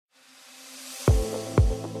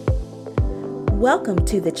Welcome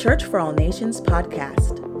to the Church for All Nations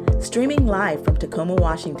podcast, streaming live from Tacoma,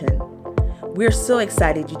 Washington. We're so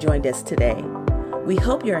excited you joined us today. We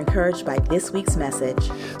hope you're encouraged by this week's message.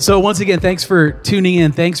 So once again, thanks for tuning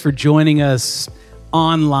in. Thanks for joining us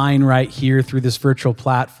online right here through this virtual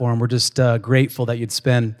platform. We're just grateful that you'd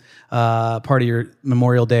spend part of your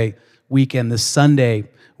Memorial Day weekend this Sunday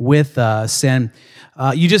with us. And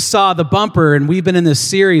you just saw the bumper, and we've been in this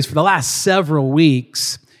series for the last several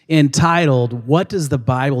weeks entitled, What Does the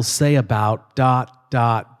Bible Say About ...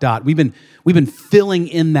 We've been filling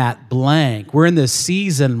in that blank. We're in this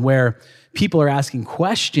season where people are asking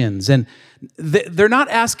questions, and they're not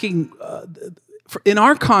asking, in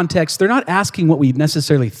our context, they're not asking what we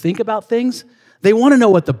necessarily think about things. They want to know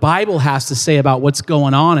what the Bible has to say about what's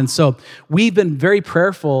going on. And so we've been very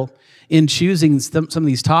prayerful in choosing some of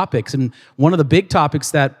these topics. And one of the big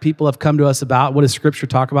topics that people have come to us about, what does Scripture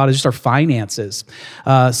talk about, is just our finances.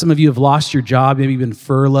 Some of you have lost your job, maybe you've been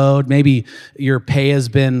furloughed, maybe your pay has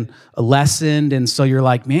been lessened, and so you're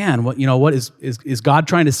like, man, what is God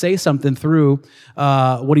trying to say something through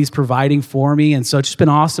what He's providing for me? And so it's just been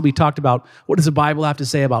awesome. We talked about what does the Bible have to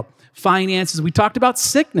say about finances. We talked about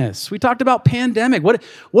sickness. We talked about pandemic. What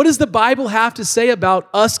does the Bible have to say about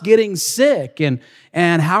us getting sick,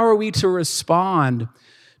 and how are we to respond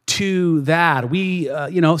to that? We,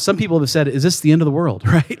 some people have said, is this the end of the world,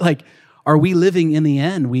 right? Like, are we living in the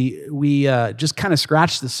end? We just kind of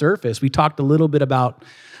scratched the surface. We talked a little bit about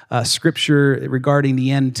Scripture regarding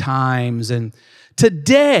the end times. And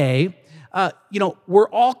today, we're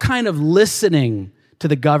all kind of listening to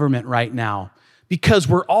the government right now because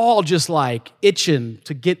we're all just like itching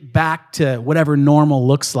to get back to whatever normal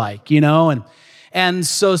looks like, And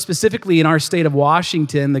so specifically in our state of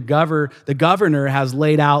Washington, the governor has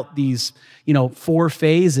laid out these, 4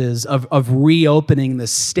 phases of reopening the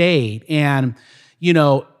state. And,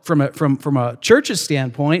 from a church's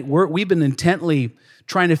standpoint, we've been intently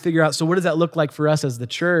trying to figure out, so what does that look like for us as the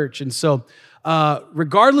church? And so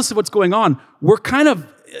regardless of what's going on, we're kind of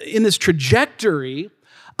in this trajectory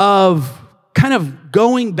of kind of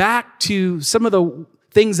going back to some of the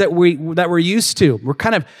things that we're used to. We're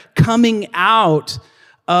kind of coming out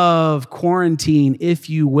of quarantine, if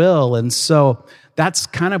you will. And so that's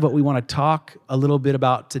kind of what we want to talk a little bit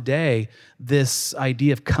about today, this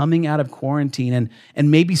idea of coming out of quarantine,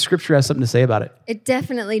 and maybe Scripture has something to say about it. It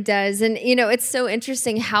definitely does. And, it's so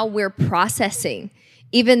interesting how we're processing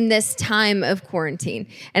even this time of quarantine.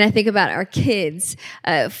 And I think about our kids,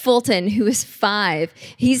 Fulton, who is 5.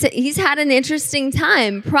 He's had an interesting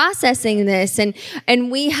time processing this.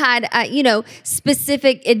 And we had,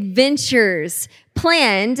 specific adventures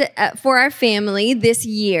planned for our family this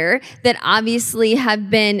year that obviously have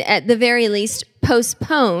been, at the very least,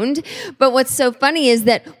 postponed. But what's so funny is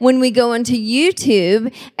that when we go onto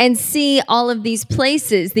YouTube and see all of these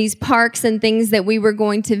places, these parks and things that we were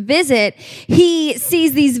going to visit, he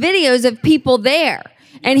sees these videos of people there.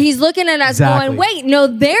 And he's looking at us going, wait, no,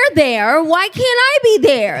 they're there. Why can't I be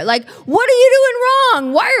there? Like, what are you doing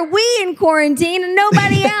wrong? Why are we in quarantine and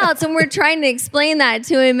nobody else? And we're trying to explain that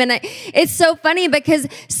to him. And it's so funny because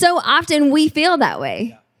so often we feel that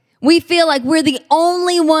way. We feel like we're the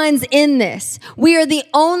only ones in this. We are the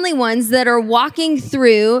only ones that are walking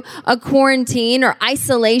through a quarantine or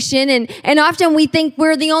isolation. And often we think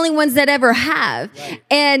we're the only ones that ever have. Right.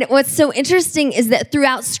 And what's so interesting is that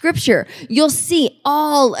throughout Scripture, you'll see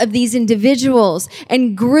all of these individuals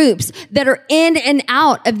and groups that are in and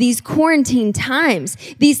out of these quarantine times,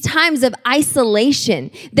 these times of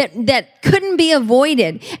isolation that couldn't be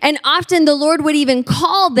avoided. And often the Lord would even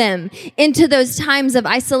call them into those times of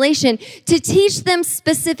isolation to teach them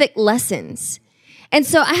specific lessons. And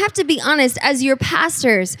so I have to be honest, as your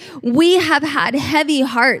pastors, we have had heavy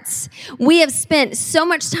hearts. We have spent so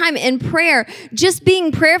much time in prayer, just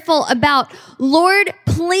being prayerful about, Lord,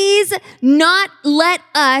 please not let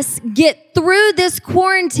us get through this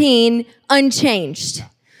quarantine unchanged.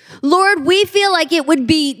 Lord, we feel like it would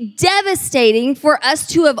be devastating for us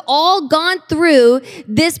to have all gone through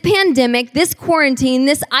this pandemic, this quarantine,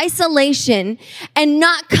 this isolation, and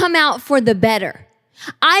not come out for the better.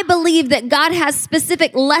 I believe that God has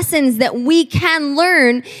specific lessons that we can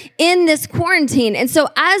learn in this quarantine. And so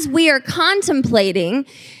as we are contemplating,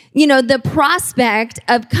 the prospect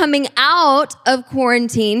of coming out of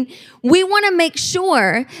quarantine, we want to make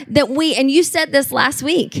sure that and you said this last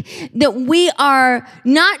week, that we are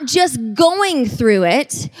not just going through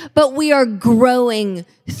it, but we are growing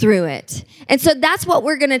through it. And so that's what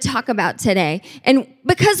we're going to talk about today. And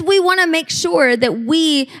because we want to make sure that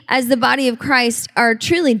we, as the body of Christ, are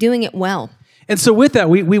truly doing it well. And so with that,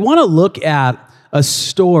 we want to look at a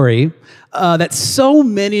story that so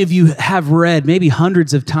many of you have read, maybe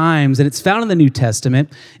hundreds of times, and it's found in the New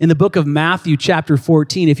Testament, in the book of Matthew, chapter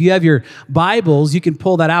 14. If you have your Bibles, you can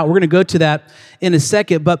pull that out. We're going to go to that in a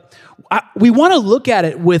second, but we want to look at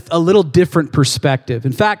it with a little different perspective.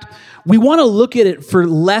 In fact, we want to look at it for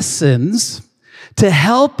lessons to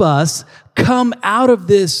help us come out of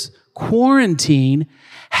this quarantine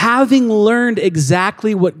having learned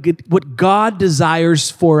exactly what God desires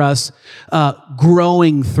for us,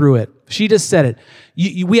 growing through it. She just said it.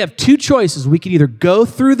 We have two choices. We can either go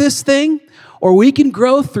through this thing or we can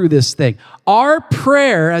grow through this thing. Our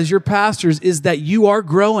prayer as your pastors is that you are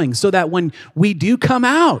growing so that when we do come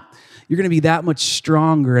out, you're going to be that much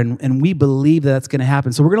stronger, and we believe that that's going to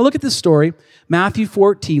happen. So we're going to look at this story, Matthew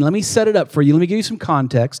 14. Let me set it up for you. Let me give you some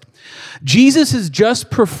context. Jesus has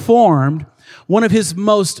just performed one of his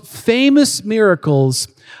most famous miracles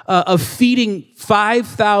of feeding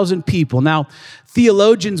 5,000 people. Now,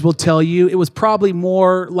 theologians will tell you it was probably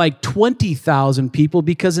more like 20,000 people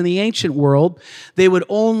because in the ancient world, they would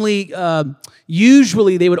only,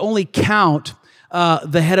 usually they would only count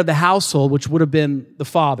the head of the household, which would have been the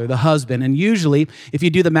father, the husband. And usually, if you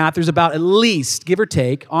do the math, there's about at least, give or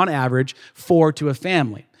take, on average, 4 to a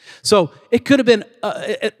family. So it could have been,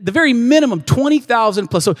 at the very minimum, 20,000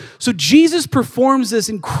 plus. So Jesus performs this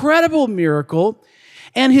incredible miracle,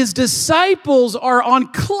 and his disciples are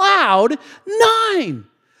on cloud 9.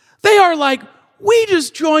 They are like, we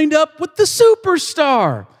just joined up with the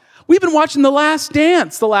superstar. We've been watching The Last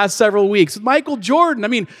Dance the last several weeks with Michael Jordan. I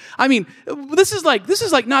mean, this is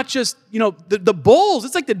like not just, the Bulls.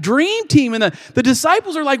 It's like the dream team, and the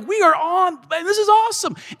disciples are like, we are on, man, this is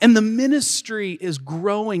awesome. And the ministry is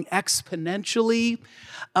growing exponentially,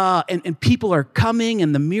 and people are coming,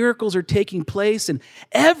 and the miracles are taking place, and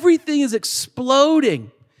everything is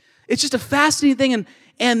exploding. It's just a fascinating thing,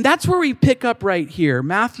 and that's where we pick up right here,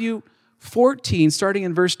 Matthew 14, starting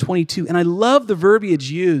in verse 22. And I love the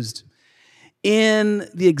verbiage used in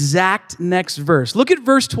the exact next verse. Look at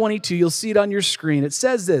verse 22. You'll see it on your screen. It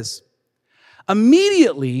says this: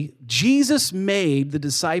 immediately, Jesus made the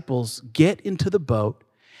disciples get into the boat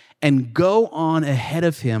and go on ahead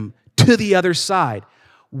of him to the other side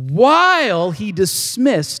while he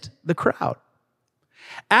dismissed the crowd.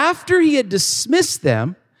 After he had dismissed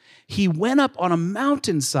them, he went up on a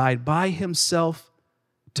mountainside by himself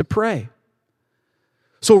to pray.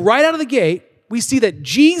 So right out of the gate, we see that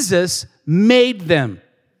Jesus made them.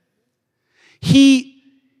 He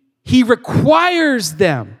requires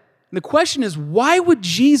them. And the question is, why would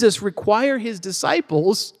Jesus require his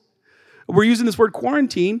disciples? We're using this word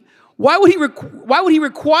quarantine. Why would he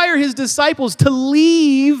require his disciples to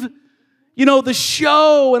leave, the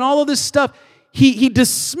show and all of this stuff? He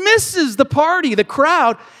dismisses the party, the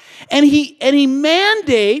crowd, and he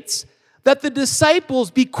mandates that the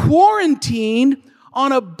disciples be quarantined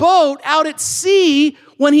on a boat out at sea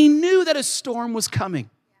when he knew that a storm was coming.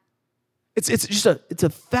 It's a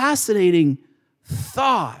fascinating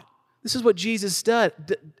thought. This is what Jesus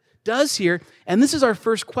does here, and this is our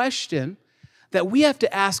first question that we have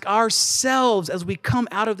to ask ourselves as we come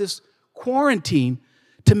out of this quarantine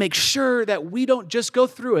to make sure that we don't just go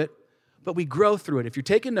through it, but we grow through it. If you're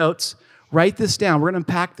taking notes, write this down. We're going to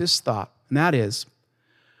unpack this thought, and that is,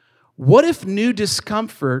 what if new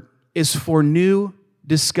discomfort is for new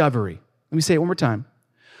discovery? Let me say it one more time.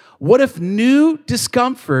 What if new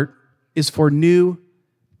discomfort is for new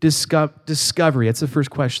discovery? That's the first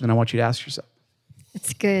question that I want you to ask yourself.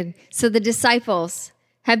 That's good. So the disciples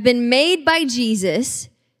have been made by Jesus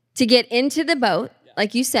to get into the boat,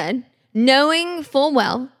 like you said, knowing full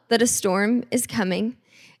well that a storm is coming.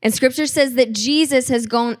 And scripture says that Jesus he's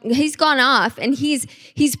gone off and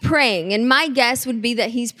he's praying. And my guess would be that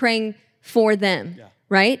he's praying for them,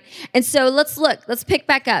 right? And so let's pick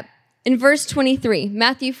back up. In verse 23,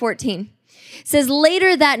 Matthew 14, it says,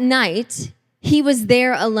 later that night, he was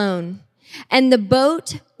there alone, and the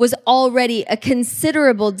boat was already a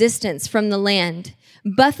considerable distance from the land,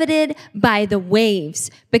 buffeted by the waves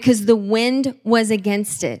because the wind was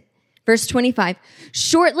against it. Verse 25,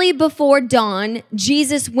 shortly before dawn,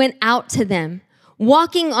 Jesus went out to them,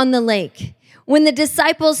 walking on the lake. When the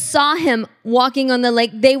disciples saw him walking on the lake,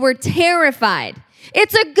 they were terrified.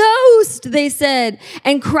 It's a ghost, they said,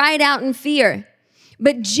 and cried out in fear.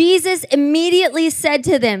 But Jesus immediately said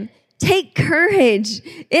to them, take courage.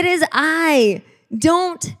 It is I.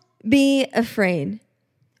 Don't be afraid.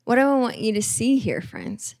 What do I want you to see here,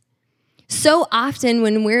 friends? So often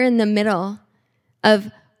when we're in the middle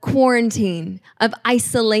of quarantine, of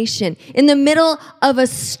isolation, in the middle of a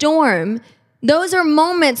storm, those are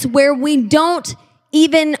moments where we don't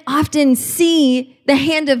even often see the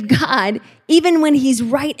hand of God even when he's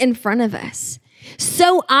right in front of us.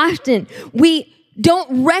 So often we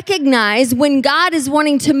don't recognize when God is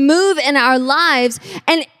wanting to move in our lives.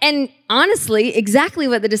 And honestly, exactly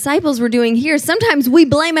what the disciples were doing here, sometimes we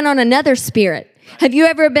blame it on another spirit. Have you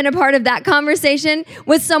ever been a part of that conversation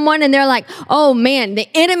with someone and they're like, oh man, the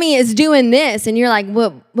enemy is doing this. And you're like,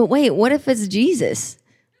 well, but wait, what if it's Jesus?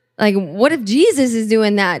 Like, what if Jesus is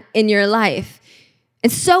doing that in your life?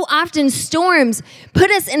 And so often storms put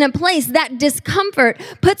us in a place, that discomfort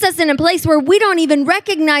puts us in a place where we don't even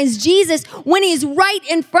recognize Jesus when he's right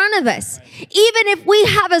in front of us, even if we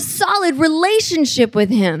have a solid relationship with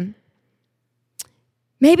him.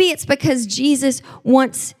 Maybe it's because Jesus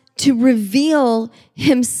wants to reveal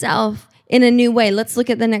himself in a new way. Let's look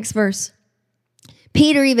at the next verse.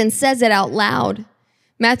 Peter even says it out loud.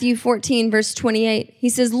 Matthew 14, verse 28. He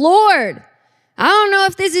says, Lord, I don't know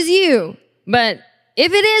if this is you, but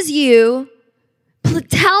if it is you,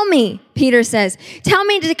 tell me, Peter says, tell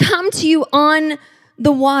me to come to you on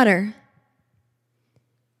the water.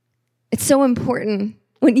 It's so important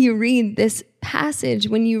when you read this passage,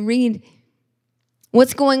 when you read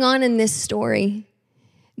what's going on in this story,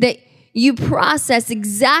 that you process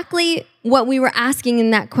exactly what we were asking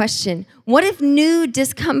in that question. What if new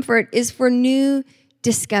discomfort is for new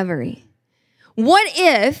discovery? What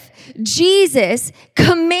if Jesus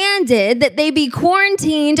commanded that they be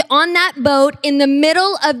quarantined on that boat in the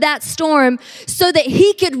middle of that storm so that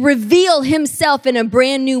he could reveal himself in a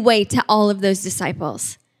brand new way to all of those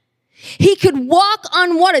disciples? He could walk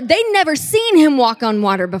on water. They'd never seen him walk on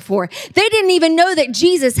water before. They didn't even know that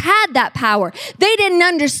Jesus had that power. They didn't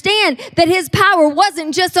understand that his power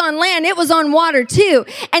wasn't just on land, it was on water too.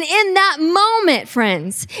 And in that moment,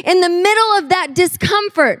 friends, in the middle of that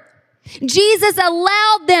discomfort, Jesus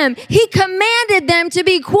allowed them, he commanded them to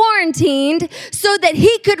be quarantined so that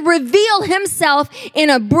he could reveal himself in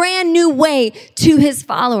a brand new way to his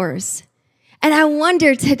followers. And I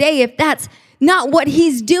wonder today if that's not what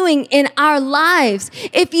he's doing in our lives.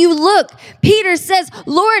 If you look, Peter says,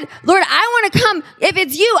 Lord, I want to come. If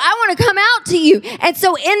it's you, I want to come out to you. And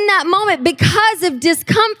so in that moment, because of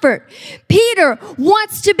discomfort, Peter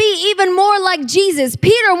wants to be even more like Jesus.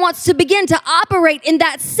 Peter wants to begin to operate in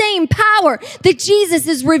that same power that Jesus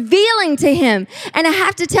is revealing to him. And I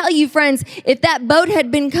have to tell you, friends, if that boat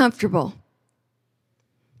had been comfortable,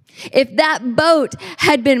 if that boat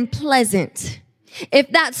had been pleasant, if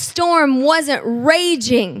that storm wasn't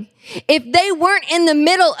raging, if they weren't in the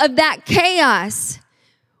middle of that chaos,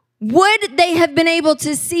 would they have been able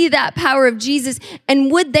to see that power of Jesus?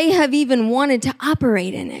 And would they have even wanted to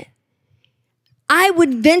operate in it? I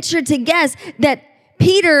would venture to guess that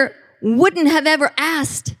Peter wouldn't have ever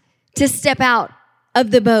asked to step out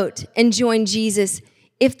of the boat and join Jesus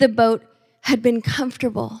if the boat had been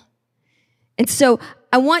comfortable. And so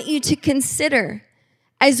I want you to consider,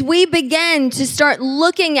 as we begin to start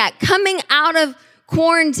looking at coming out of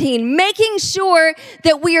quarantine, making sure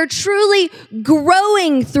that we are truly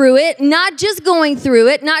growing through it, not just going through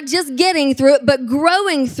it, not just getting through it, but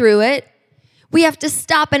growing through it, we have to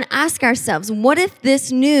stop and ask ourselves, what if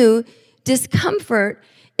this new discomfort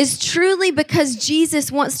is truly because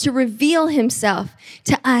Jesus wants to reveal himself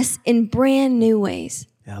to us in brand new ways?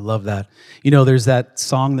 Yeah, I love that. You know, there's that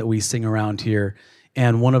song that we sing around here,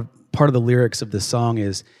 and part of the lyrics of the song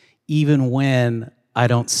is, even when I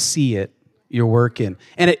don't see it, you're working.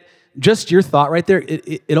 And just your thought right there,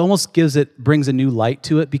 it almost brings a new light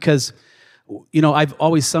to it, because, you know, I've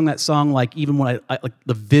always sung that song, like, even when I like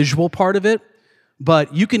the visual part of it,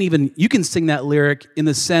 but you can sing that lyric in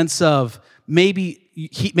the sense of maybe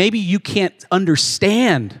you can't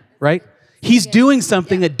understand, right? He's doing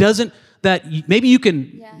something that maybe you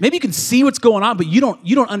can see what's going on, but you don't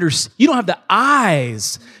have the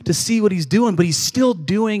eyes to see what he's doing, but he's still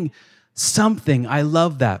doing something. I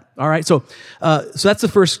love that. All right. So that's the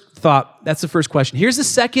first thought. That's the first question. Here's the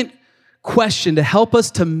second question to help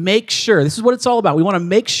us to make sure. This is what it's all about. We want to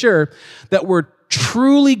make sure that we're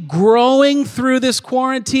truly growing through this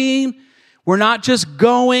quarantine. We're not just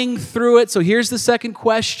going through it. So here's the second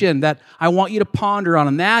question that I want you to ponder on,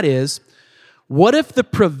 and that is, what if the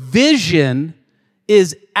provision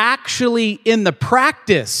is actually in the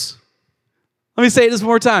practice? Let me say it just one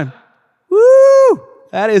more time. Woo!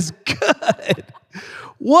 That is good.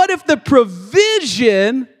 What if the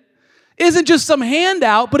provision isn't just some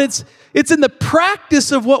handout, but it's in the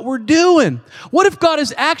practice of what we're doing? What if God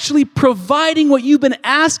is actually providing what you've been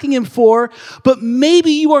asking him for, but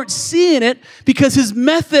maybe you aren't seeing it because his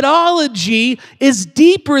methodology is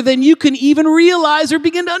deeper than you can even realize or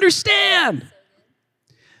begin to understand?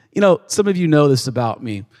 You know, some of you know this about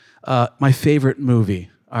me. my favorite movie,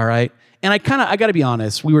 all right? And I got to be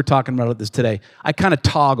honest, we were talking about this today. I kind of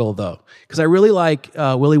toggle, though, because I really like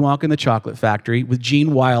Willy Wonka and the Chocolate Factory with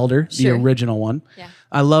Gene Wilder, the original one. Yeah.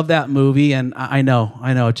 I love that movie, and I know,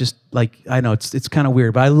 it's kind of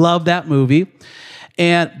weird, but I love that movie.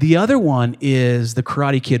 And the other one is The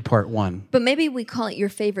Karate Kid Part 1. But maybe we call it your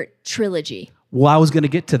favorite trilogy. Well, I was going to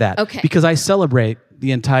get to that. Okay. Because I celebrate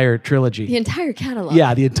the entire trilogy. The entire catalog.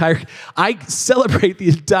 Yeah, I celebrate the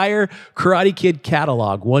entire Karate Kid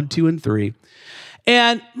catalog, 1, 2, and 3.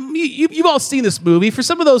 And you've all seen this movie. For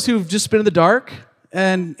some of those who've just been in the dark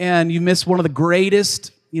and you missed one of the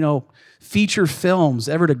greatest, feature films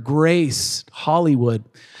ever to grace Hollywood.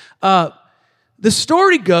 The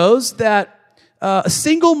story goes that a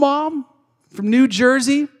single mom from New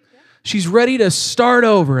Jersey, she's ready to start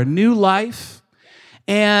over, a new life.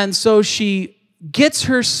 And so she gets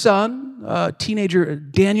her son, teenager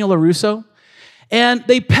Daniel LaRusso, and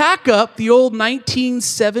they pack up the old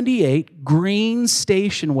 1978 green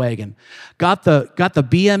station wagon. Got the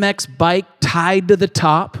BMX bike tied to the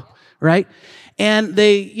top, right? And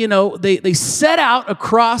they set out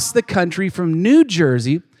across the country from New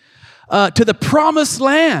Jersey to the promised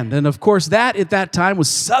land. And of course, that at that time was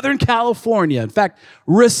Southern California. In fact,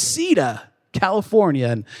 Reseda, California,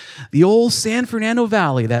 and the old San Fernando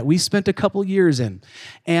Valley that we spent a couple years in.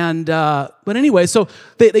 And but anyway, so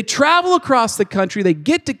they travel across the country. They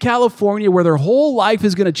get to California where their whole life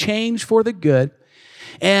is going to change for the good.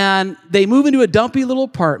 And they move into a dumpy little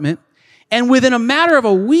apartment. And within a matter of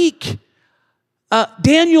a week,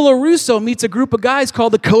 Daniel LaRusso meets a group of guys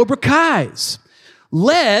called the Cobra Kais,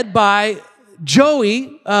 led by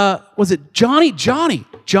Johnny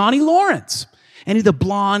Lawrence. And he's the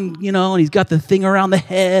blonde, and he's got the thing around the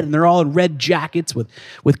head, and they're all in red jackets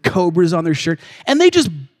with cobras on their shirt. And they just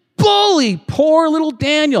bully poor little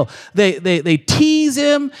Daniel. They tease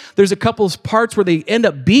him. There's a couple of parts where they end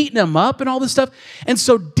up beating him up and all this stuff. And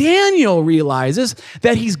so Daniel realizes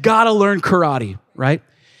that he's got to learn karate, right?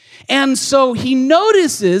 And so he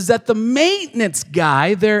notices that the maintenance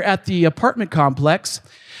guy there at the apartment complex,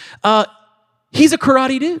 he's a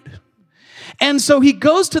karate dude. And so he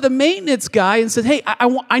goes to the maintenance guy and says, hey,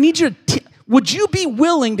 I need you to, would you be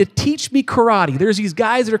willing to teach me karate? There's these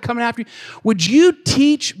guys that are coming after you. Would you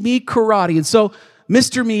teach me karate? And so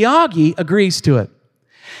Mr. Miyagi agrees to it.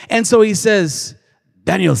 And so he says,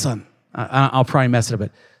 Daniel-san, I'll probably mess it up,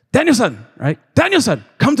 but Daniel-san, right? Daniel-san,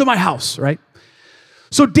 come to my house, right?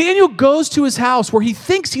 So Daniel goes to his house where he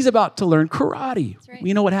thinks he's about to learn karate. Right.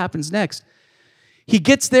 You know what happens next. He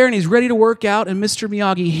gets there and he's ready to work out, and Mr.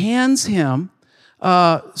 Miyagi hands him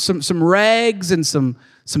some rags and some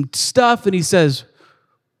stuff, and he says,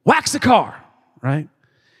 wax the car, right?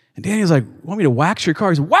 And Daniel's like, want me to wax your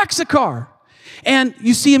car? He says, wax the car. And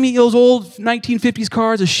you see him in those old 1950s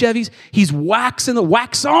cars, the Chevys. He's waxing the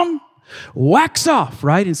wax on, wax off,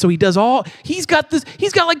 right? And so he's got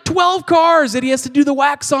like 12 cars that he has to do the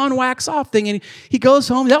wax on, wax off thing. And he goes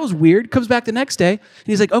home. That was weird. Comes back the next day. And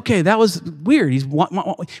he's like, okay, that was weird. He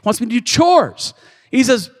wants me to do chores. He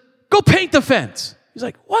says, go paint the fence. He's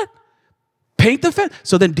like, what? Paint the fence?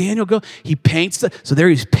 So then Daniel he paints so there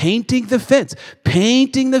he's painting the fence.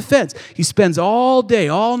 He spends all day,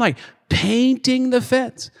 all night painting the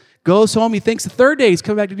fence. Goes home, he thinks the third day he's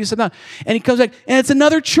coming back to do something else. And he comes back, and it's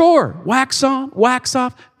another chore. Wax on, wax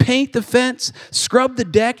off, paint the fence, scrub the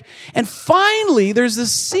deck. And finally, there's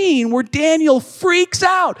this scene where Daniel freaks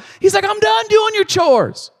out. He's like, I'm done doing your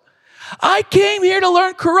chores. I came here to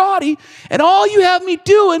learn karate, and all you have me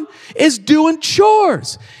doing is doing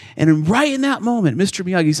chores. And right in that moment, Mr.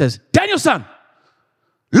 Miyagi says, Daniel-san,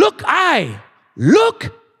 look I.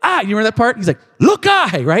 You remember that part? He's like, look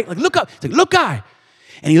I, right? Like, look up. He's like, look I.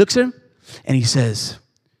 And he looks at him and he says,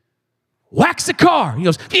 wax the car. He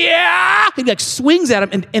goes, yeah. And he like swings at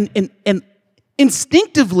him and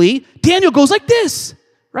instinctively, Daniel goes like this,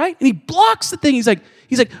 right? And he blocks the thing. He's like,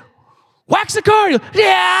 wax the car. He goes,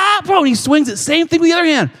 yeah, bro. And he swings it. Same thing with the other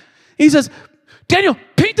hand. He says, Daniel,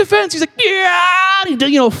 paint the fence. He's like, yeah. And he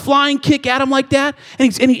does, flying kick at him like that.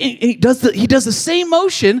 And he does the same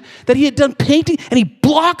motion that he had done painting, and he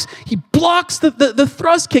blocks the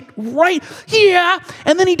thrust kick right. Yeah.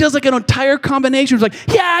 And then he does like an entire combination. It's like,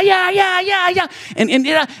 yeah. And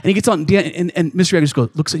he gets on, and Mr. Miyagi just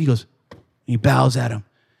looks at him, and he bows at him.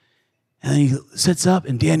 And then he sits up,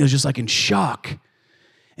 and Daniel's just like in shock.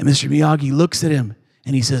 And Mr. Miyagi looks at him,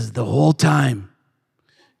 and he says, the whole time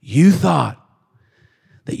you thought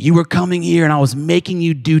that you were coming here and I was making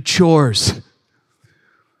you do chores.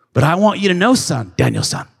 But I want you to know, son,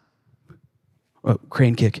 Daniel-san. Oh,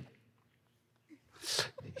 crane kick.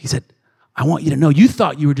 He said, I want you to know, you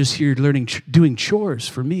thought you were just here doing chores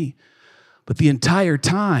for me. But the entire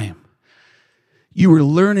time, you were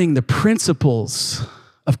learning the principles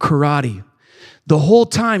of karate. The whole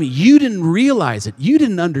time, you didn't realize it. You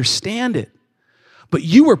didn't understand it. But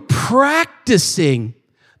you were practicing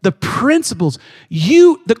the principles.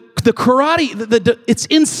 The karate, it's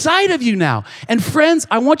inside of you now. And friends,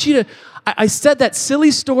 I want you to, I said that silly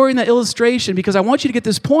story in that illustration because I want you to get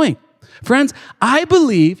this point. Friends, I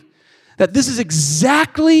believe that this is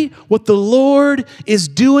exactly what the Lord is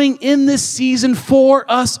doing in this season for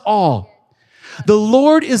us all. The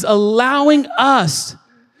Lord is allowing us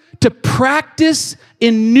to practice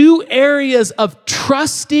in new areas of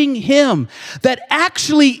trusting Him that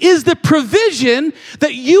actually is the provision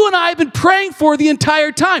that you and I have been praying for the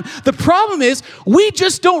entire time. The problem is we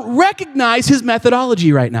just don't recognize His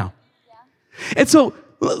methodology right now. And so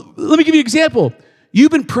let me give you an example.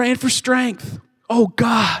 You've been praying for strength. Oh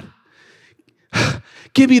God,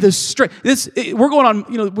 give me the strength. We're going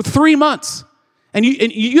on, with 3 months. And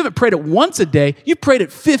you haven't prayed it once a day. You prayed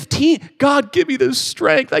it 15. God, give me the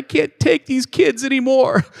strength. I can't take these kids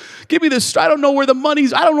anymore. Give me this. I don't know where the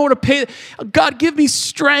money's. I don't know where to pay. God, give me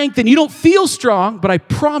strength. And you don't feel strong, but I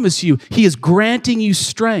promise you, He is granting you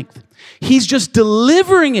strength. He's just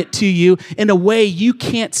delivering it to you in a way you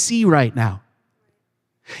can't see right now.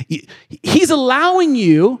 He's allowing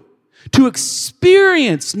you to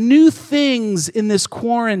experience new things in this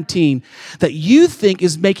quarantine that you think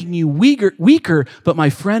is making you weaker, but my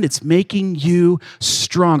friend, it's making you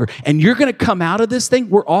stronger. And you're going to come out of this thing.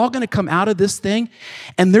 We're all going to come out of this thing,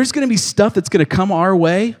 and there's going to be stuff that's going to come our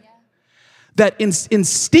way that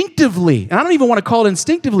instinctively, and I don't even want to call it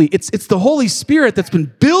instinctively, it's the Holy Spirit that's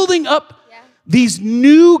been building up these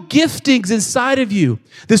new giftings inside of you,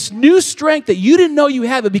 this new strength that you didn't know you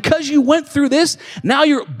had, but because you went through this, now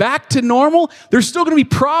you're back to normal. There's still going to be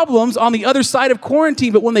problems on the other side of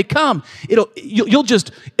quarantine, but when they come, it'll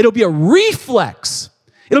be a reflex.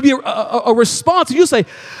 It'll be a response, and you'll say,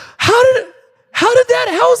 how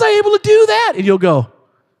was I able to do that? And you'll go,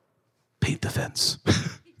 paint the fence,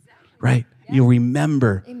 right? Yeah. You'll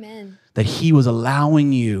remember that He was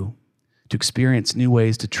allowing you to experience new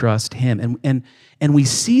ways to trust Him. And we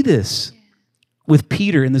see this with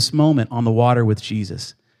Peter in this moment on the water with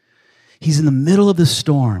Jesus. He's in the middle of the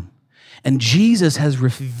storm, and Jesus has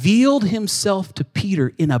revealed Himself to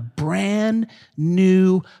Peter in a brand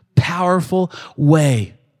new, powerful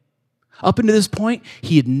way. Up until this point,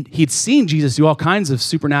 he'd seen Jesus do all kinds of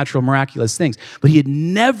supernatural, miraculous things, but he had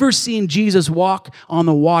never seen Jesus walk on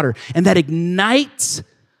the water. And that ignites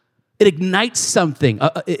something.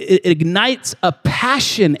 It ignites a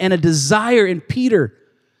passion and a desire in Peter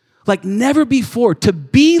like never before to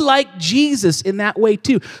be like Jesus in that way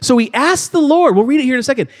too. So he asked the Lord, we'll read it here in a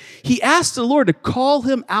second. He asked the Lord to call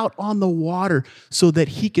him out on the water so that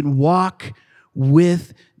he can walk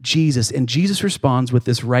with Jesus. And Jesus responds with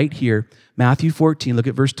this right here, Matthew 14, look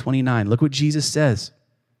at verse 29. Look what Jesus says.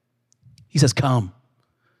 He says, come.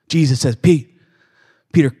 Jesus says,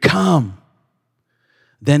 Peter, come.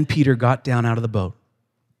 Then Peter got down out of the boat.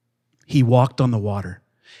 He walked on the water,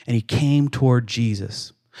 and he came toward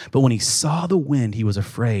Jesus. But when he saw the wind, he was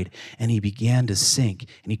afraid, and he began to sink,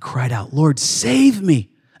 and he cried out, Lord, save me.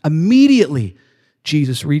 Immediately,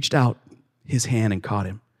 Jesus reached out his hand and caught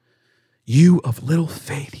him. You of little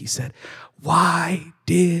faith, he said, why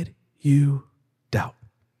did you doubt?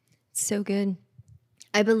 So good.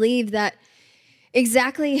 I believe that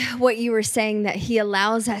exactly what you were saying, that he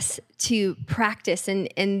allows us to practice,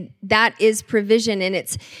 and that is provision. And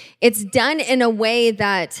it's done in a way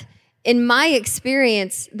that, in my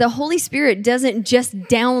experience, the Holy Spirit doesn't just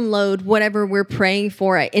download whatever we're praying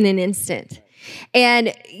for in an instant.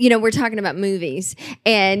 And, we're talking about movies,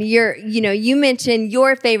 and you mentioned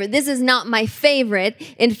your favorite. This is not my favorite.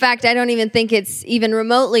 In fact, I don't even think it's even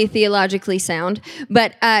remotely theologically sound.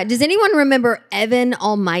 But does anyone remember Evan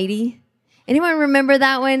Almighty? Anyone remember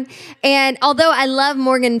that one? And although I love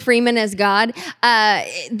Morgan Freeman as God,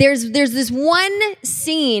 there's this one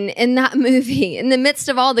scene in that movie, in the midst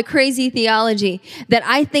of all the crazy theology, that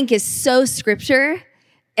I think is so scripture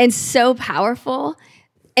and so powerful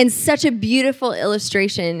and such a beautiful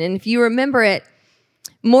illustration. And if you remember it,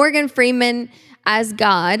 Morgan Freeman as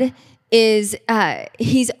God is,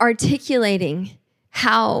 he's articulating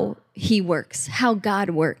how he works, how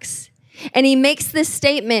God works. And he makes this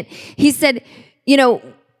statement. He said,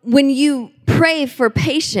 when you pray for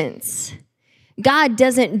patience, God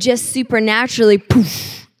doesn't just supernaturally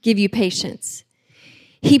give you patience.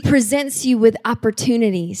 He presents you with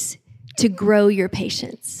opportunities to grow your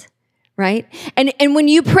patience. Right? And when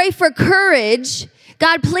you pray for courage,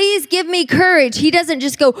 God, please give me courage. He doesn't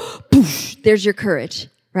just go, poof, there's your courage,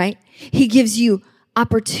 right? He gives you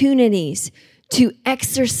opportunities to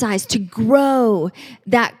exercise, to grow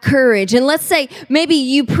that courage. And let's say maybe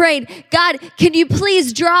you prayed, God, can you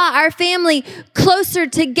please draw our family closer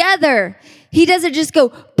together? He doesn't just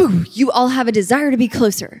go, boom, you all have a desire to be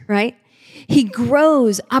closer, right? He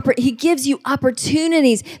grows, he gives you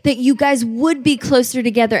opportunities that you guys would be closer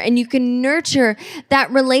together and you can nurture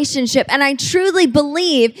that relationship. And I truly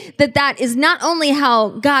believe that that is not only how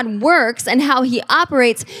God works and how he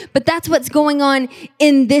operates, but that's what's going on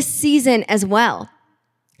in this season as well.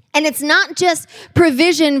 And it's not just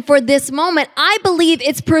provision for this moment. I believe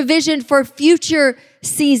it's provision for future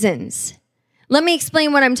seasons. Let me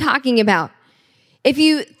explain what I'm talking about. If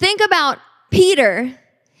you think about Peter,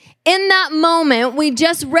 in that moment, we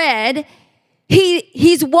just read,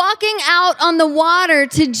 he's walking out on the water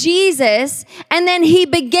to Jesus, and then he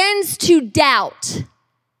begins to doubt.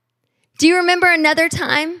 Do you remember another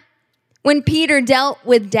time when Peter dealt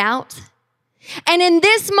with doubt? And in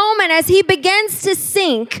this moment, as he begins to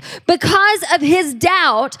sink because of his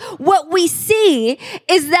doubt, what we see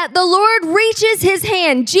is that the Lord reaches his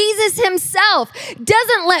hand. Jesus himself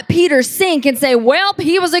doesn't let Peter sink and say, well,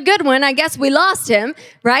 he was a good one. I guess we lost him,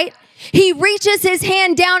 right? He reaches his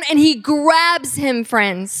hand down and he grabs him,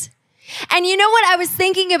 friends. And you know what I was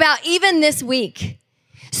thinking about even this week?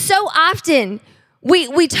 So often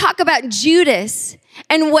we talk about Judas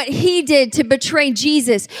and what he did to betray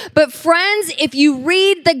Jesus. But friends, if you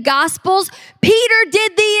read the Gospels, Peter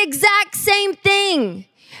did the exact same thing.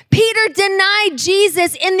 Peter denied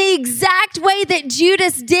Jesus in the exact way that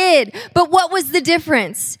Judas did. But what was the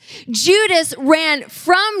difference? Judas ran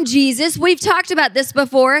from Jesus. We've talked about this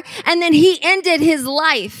before. And then he ended his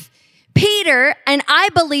life. Peter, and I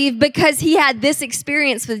believe because he had this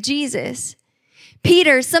experience with Jesus,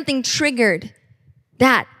 Peter, something triggered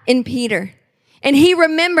that in Peter. And he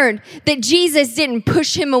remembered that Jesus didn't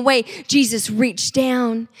push him away. Jesus reached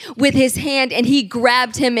down with his hand and he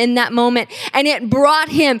grabbed him in that moment. And it brought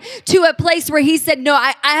him to a place where he said, no,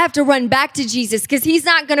 I have to run back to Jesus because he's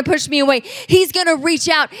not going to push me away. He's going to reach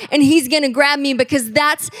out and he's going to grab me because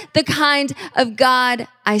that's the kind of God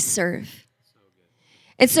I serve.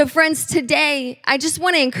 And so friends, today, I just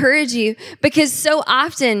want to encourage you because so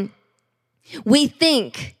often we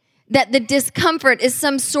think that the discomfort is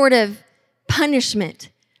some sort of punishment,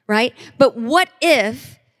 right? But what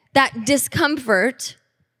if that discomfort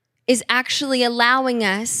is actually allowing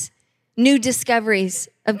us new discoveries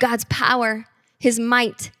of God's power, his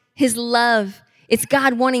might, his love? It's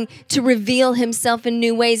God wanting to reveal himself in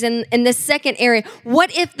new ways. And in the second area,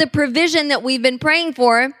 what if the provision that we've been praying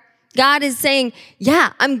for, God is saying,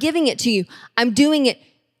 yeah, I'm giving it to you. I'm doing it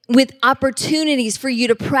with opportunities for you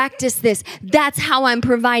to practice this. That's how I'm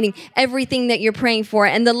providing everything that you're praying for.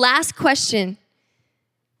 And the last question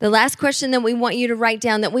that we want you to write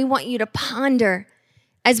down, that we want you to ponder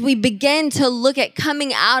as we begin to look at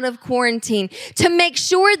coming out of quarantine, to make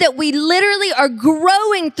sure that we literally are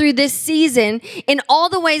growing through this season in all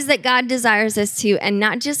the ways that God desires us to, and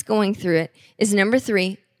not just going through it, is number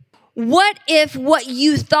 3. What if what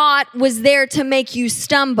you thought was there to make you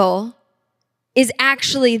stumble is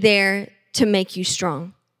actually there to make you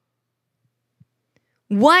strong?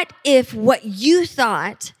 What if what you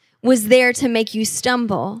thought was there to make you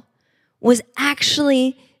stumble was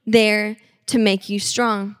actually there to make you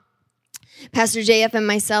strong? Pastor JF and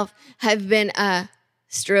myself have been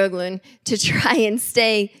struggling to try and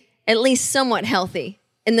stay at least somewhat healthy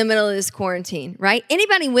in the middle of this quarantine, right?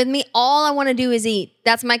 Anybody with me? All I want to do is eat.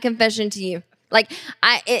 That's my confession to you.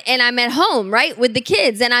 I'm at home, right, with the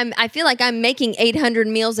kids, and I feel like I'm making 800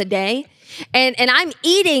 meals a day, and I'm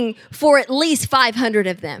eating for at least 500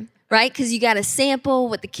 of them, right? Because you got to sample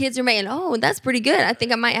what the kids are making. Oh, that's pretty good. I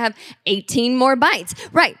think I might have 18 more bites.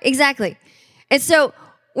 Right, exactly. And so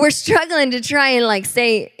we're struggling to try and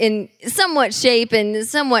stay in somewhat shape and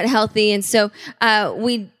somewhat healthy, and so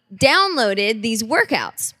we downloaded these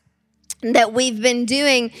workouts that we've been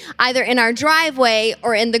doing either in our driveway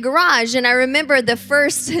or in the garage. And I remember the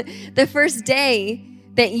first day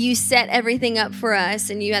that you set everything up for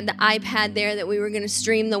us, and you had the iPad there that we were going to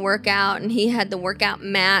stream the workout, and he had the workout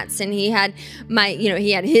mats, and he had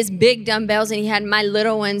he had his big dumbbells, and he had my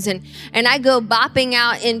little ones, and I go bopping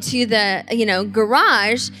out into the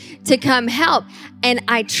garage to come help, and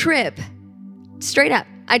I trip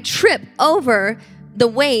over the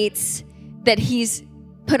weights that he's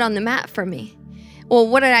put on the mat for me. Well,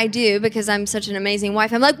 what did I do? Because I'm such an amazing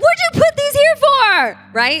wife, I'm like, what'd you put these here for?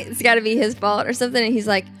 Right? It's got to be his fault or something. And he's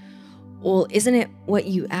like, well, isn't it what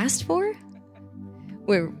you asked for?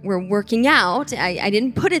 We're working out. I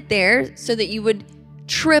didn't put it there so that you would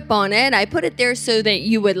trip on it. I put it there so that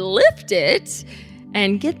you would lift it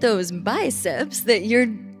and get those biceps that you're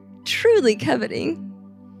truly coveting.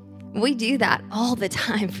 We do that all the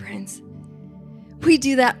time, friends. We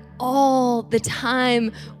do that all the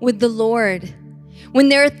time with the Lord. When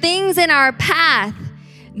there are things in our path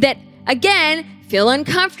that, again, feel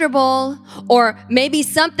uncomfortable, or maybe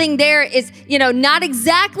something there is, not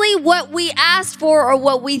exactly what we asked for or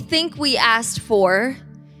what we think we asked for,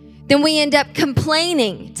 then we end up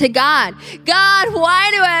complaining to God. God,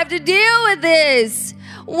 why do I have to deal with this?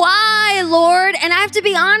 Why, Lord? And I have to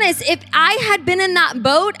be honest, if I had been in that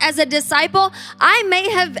boat as a disciple, I may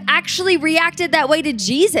have actually reacted that way to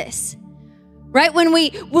Jesus. Right? When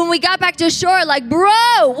we got back to shore, like, bro,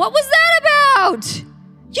 what was that about?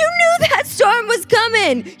 You knew that storm was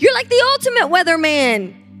coming. You're like the ultimate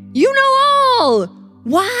weatherman. You know all.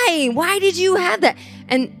 Why? Why did you have that?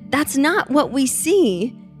 And that's not what we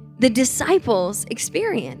see the disciples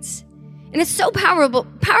experience. And it's so powerful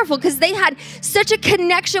because they had such a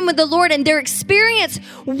connection with the Lord, and their experience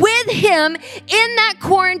with him in that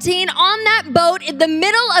quarantine, on that boat, in the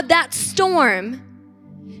middle of that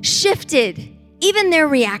storm, shifted even their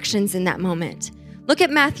reactions in that moment. Look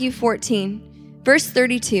at Matthew 14, verse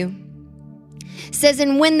 32. It says,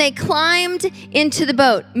 and when they climbed into the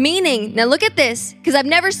boat, meaning, now look at this, because I've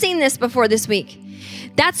never seen this before this week.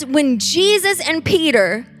 That's when Jesus and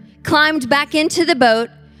Peter climbed back into the boat,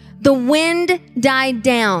 the wind died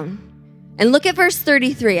down. And look at verse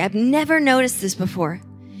 33. I've never noticed this before.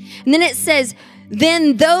 And then it says,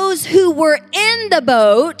 then those who were in the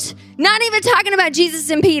boat, not even talking about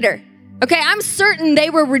Jesus and Peter. Okay, I'm certain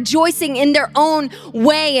they were rejoicing in their own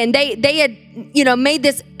way, and they had, made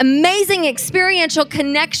this amazing experiential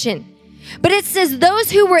connection. But it says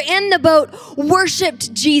those who were in the boat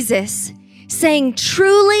worshiped Jesus, saying,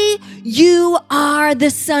 truly, you are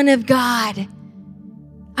the Son of God.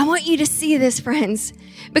 I want you to see this, friends,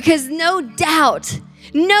 because no doubt,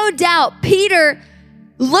 Peter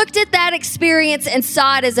looked at that experience and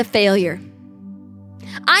saw it as a failure.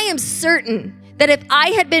 I am certain that if I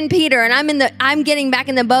had been Peter and I'm getting back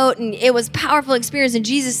in the boat and it was a powerful experience and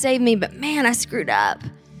Jesus saved me, but man, I screwed up.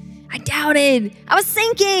 I doubted. I was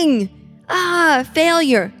sinking.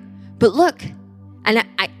 Failure. But look, and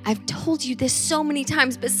I've told you this so many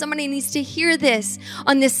times, but somebody needs to hear this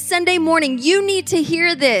on this Sunday morning. You need to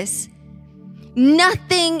hear this.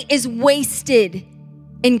 Nothing is wasted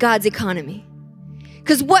in God's economy.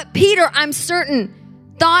 Because what Peter, I'm certain,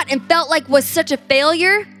 thought and felt like was such a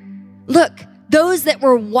failure, look, those that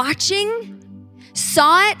were watching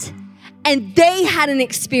saw it, and they had an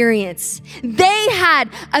experience. They had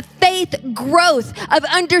a faith growth of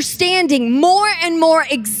understanding more and more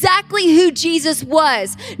exactly who Jesus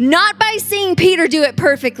was, not by seeing Peter do it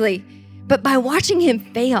perfectly, but by watching him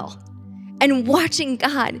fail and watching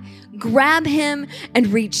God grab him and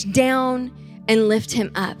reach down and lift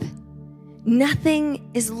him up. Nothing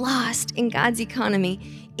is lost in God's economy,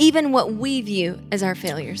 even what we view as our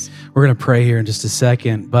failures. We're going to pray here in just a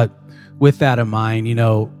second, but with that in mind,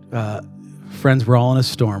 friends, we're all in a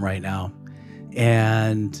storm right now,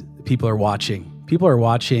 and people are watching. People are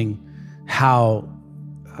watching how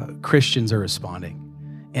Christians are responding,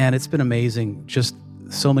 and it's been amazing. Just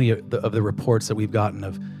so many of the reports that we've gotten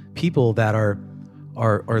of people that are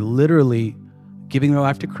literally giving their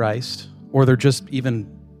life to Christ, or they're just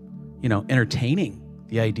even, entertaining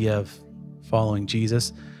the idea of following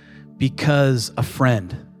Jesus because a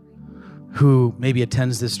friend who maybe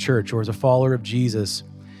attends this church or is a follower of Jesus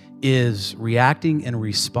is reacting and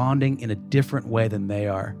responding in a different way than they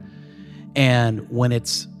are. And when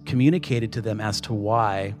it's communicated to them as to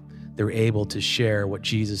why, they're able to share what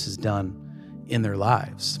Jesus has done in their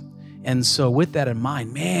lives. And so with that in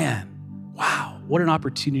mind, man, wow, what an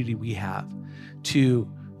opportunity we have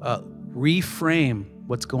to reframe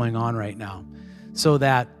what's going on right now, so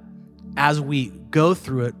that as we go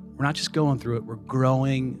through it, we're not just going through it, we're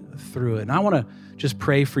growing through it. And I want to just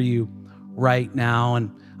pray for you right now,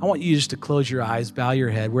 and I want you just to close your eyes, bow your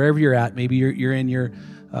head, wherever you're at. Maybe you're in your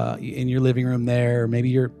living room there, or maybe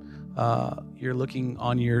you're looking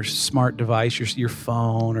on your smart device, your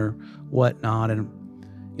phone or whatnot. And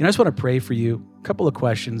I just want to pray for you. A couple of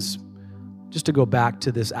questions, just to go back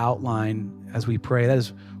to this outline as we pray. That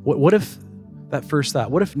is, what if that first thought?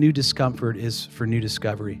 What if new discomfort is for new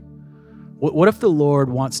discovery? What if the Lord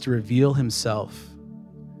wants to reveal Himself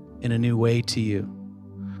in a new way to you?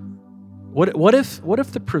 What if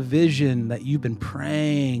the provision that you've been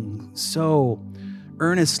praying so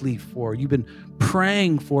earnestly for, you've been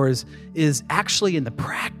praying for, is actually in the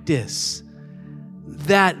practice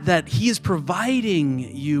that he is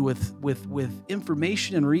providing you with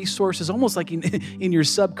information and resources, almost like in your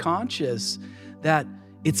subconscious, that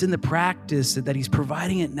it's in the practice that he's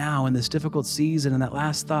providing it now in this difficult season. And that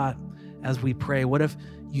last thought as we pray, what if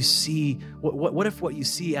you see, what if what you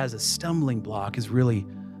see as a stumbling block is really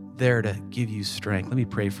there to give you strength? Let me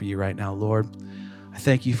pray for you right now. Lord, I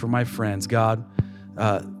thank you for my friends. God,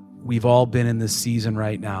 we've all been in this season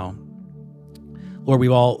right now. Lord,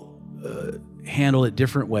 we've all handle it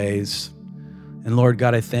different ways. And Lord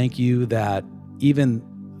God, I thank you that even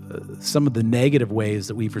some of the negative ways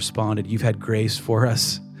that we've responded, you've had grace for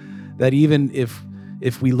us. That even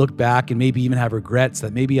if we look back and maybe even have regrets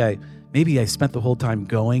that maybe I spent the whole time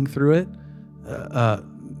going through it,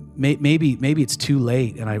 maybe it's too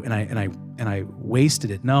late and I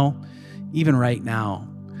wasted it. No, even right now,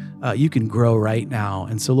 you can grow right now.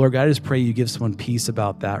 And so Lord God, I just pray you give someone peace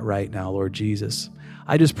about that right now, Lord Jesus.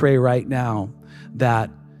 I just pray right now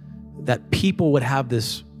that people would have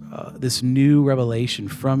this new revelation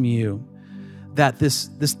from you, that this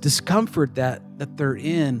discomfort that they're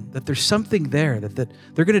in, that there's something there, that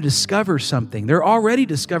they're going to discover something. They're already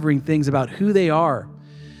discovering things about who they are,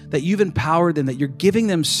 that you've empowered them, that you're giving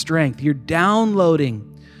them strength. You're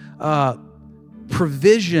downloading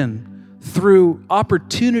provision through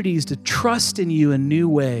opportunities to trust in you in new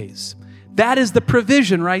ways. That is the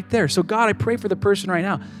provision right there. So God, I pray for the person right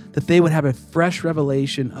now that they would have a fresh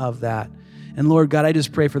revelation of that. And Lord God, I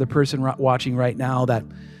just pray for the person watching right now that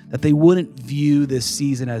they wouldn't view this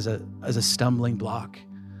season as a stumbling block.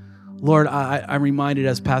 Lord, I'm reminded,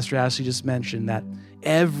 as Pastor Ashley just mentioned, that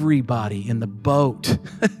everybody in the boat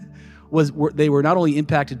they were not only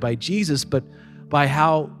impacted by Jesus, but by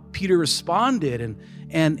how Peter responded,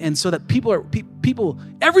 and so that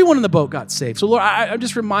everyone in the boat got saved. So Lord, I'm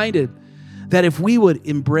just reminded that if we would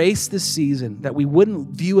embrace this season, that we wouldn't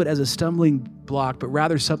view it as a stumbling block, but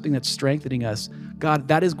rather something that's strengthening us, God,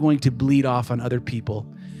 that is going to bleed off on other people.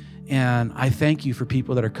 And I thank you for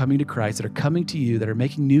people that are coming to Christ, that are coming to you, that are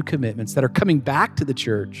making new commitments, that are coming back to the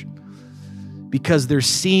church because they're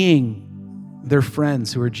seeing their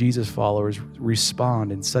friends who are Jesus followers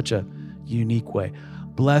respond in such a unique way.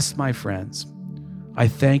 Bless my friends. I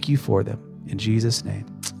thank you for them. In Jesus' name,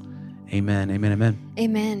 amen, amen, amen.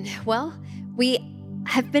 Amen. Well, we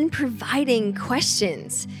have been providing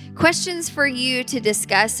questions for you to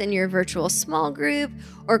discuss in your virtual small group,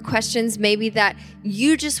 or questions maybe that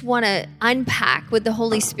you just want to unpack with the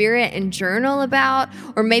Holy Spirit and journal about,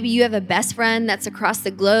 or maybe you have a best friend that's across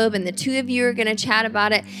the globe and the two of you are going to chat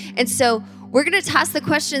about it. And so we're going to toss the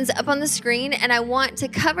questions up on the screen, and I want to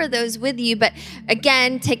cover those with you. But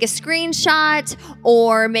again, take a screenshot,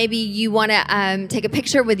 or maybe you want to take a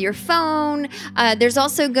picture with your phone. There's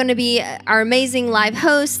also going to be our amazing live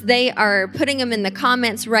hosts. They are putting them in the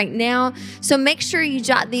comments right now. So make sure you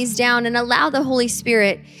jot these down and allow the Holy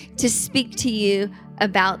Spirit to speak to you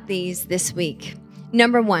about these this week.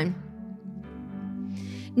 Number one,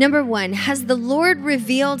 has the Lord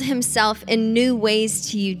revealed himself in new ways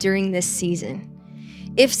to you during this season?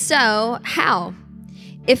 If so, how?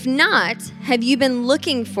 If not, have you been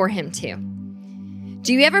looking for him to?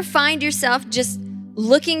 Do you ever find yourself just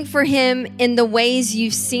looking for him in the ways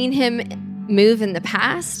you've seen him move in the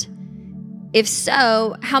past? If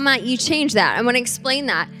so, how might you change that? I want to explain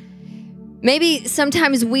that. Maybe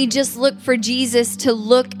sometimes we just look for Jesus to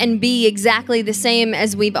look and be exactly the same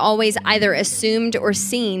as we've always either assumed or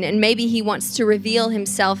seen, and maybe he wants to reveal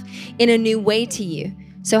himself in a new way to you.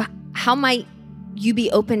 So how might you be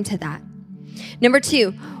open to that? Number two,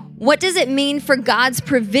 what does it mean for God's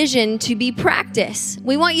provision to be practiced?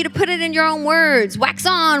 We want you to put it in your own words. Wax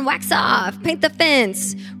on, wax off, paint the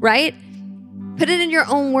fence, right? Put it in your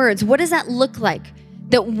own words. What does that look like?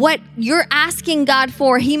 That what you're asking God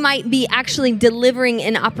for, he might be actually delivering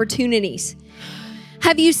in opportunities.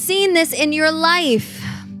 Have you seen this in your life?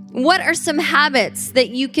 What are some habits that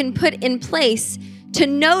you can put in place to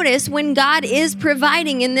notice when God is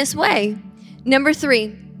providing in this way? Number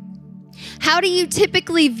three, how do you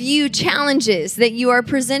typically view challenges that you are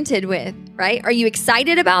presented with, right? Are you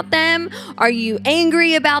excited about them? Are you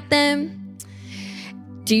angry about them?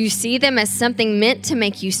 Do you see them as something meant to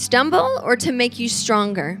make you stumble or to make you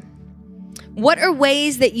stronger? What are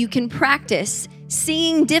ways that you can practice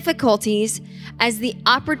seeing difficulties as the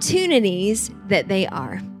opportunities that they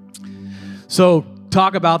are? So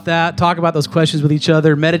talk about that. Talk about those questions with each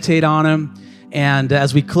other. Meditate on them. And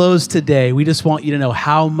as we close today, we just want you to know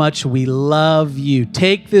how much we love you.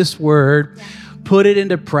 Take this word, put it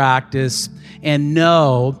into practice, and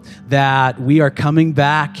know that we are coming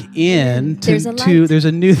back in there's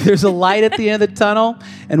a light at the end of the tunnel,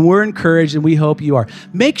 and we're encouraged, and we hope you are.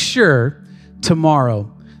 Make sure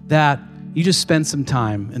tomorrow that you just spend some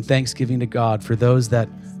time in thanksgiving to God for those that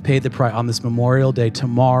paid the price on this Memorial Day.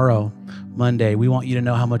 Tomorrow, Monday, we want you to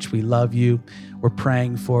know how much we love you. We're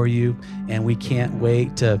praying for you, and we can't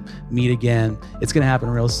wait to meet again. It's going to happen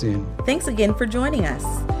real soon. Thanks again for joining us.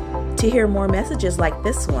 To hear more messages like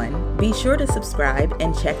this one, be sure to subscribe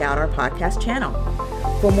and check out our podcast channel.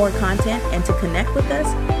 For more content and to connect with us,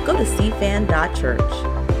 go to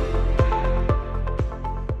cfan.church.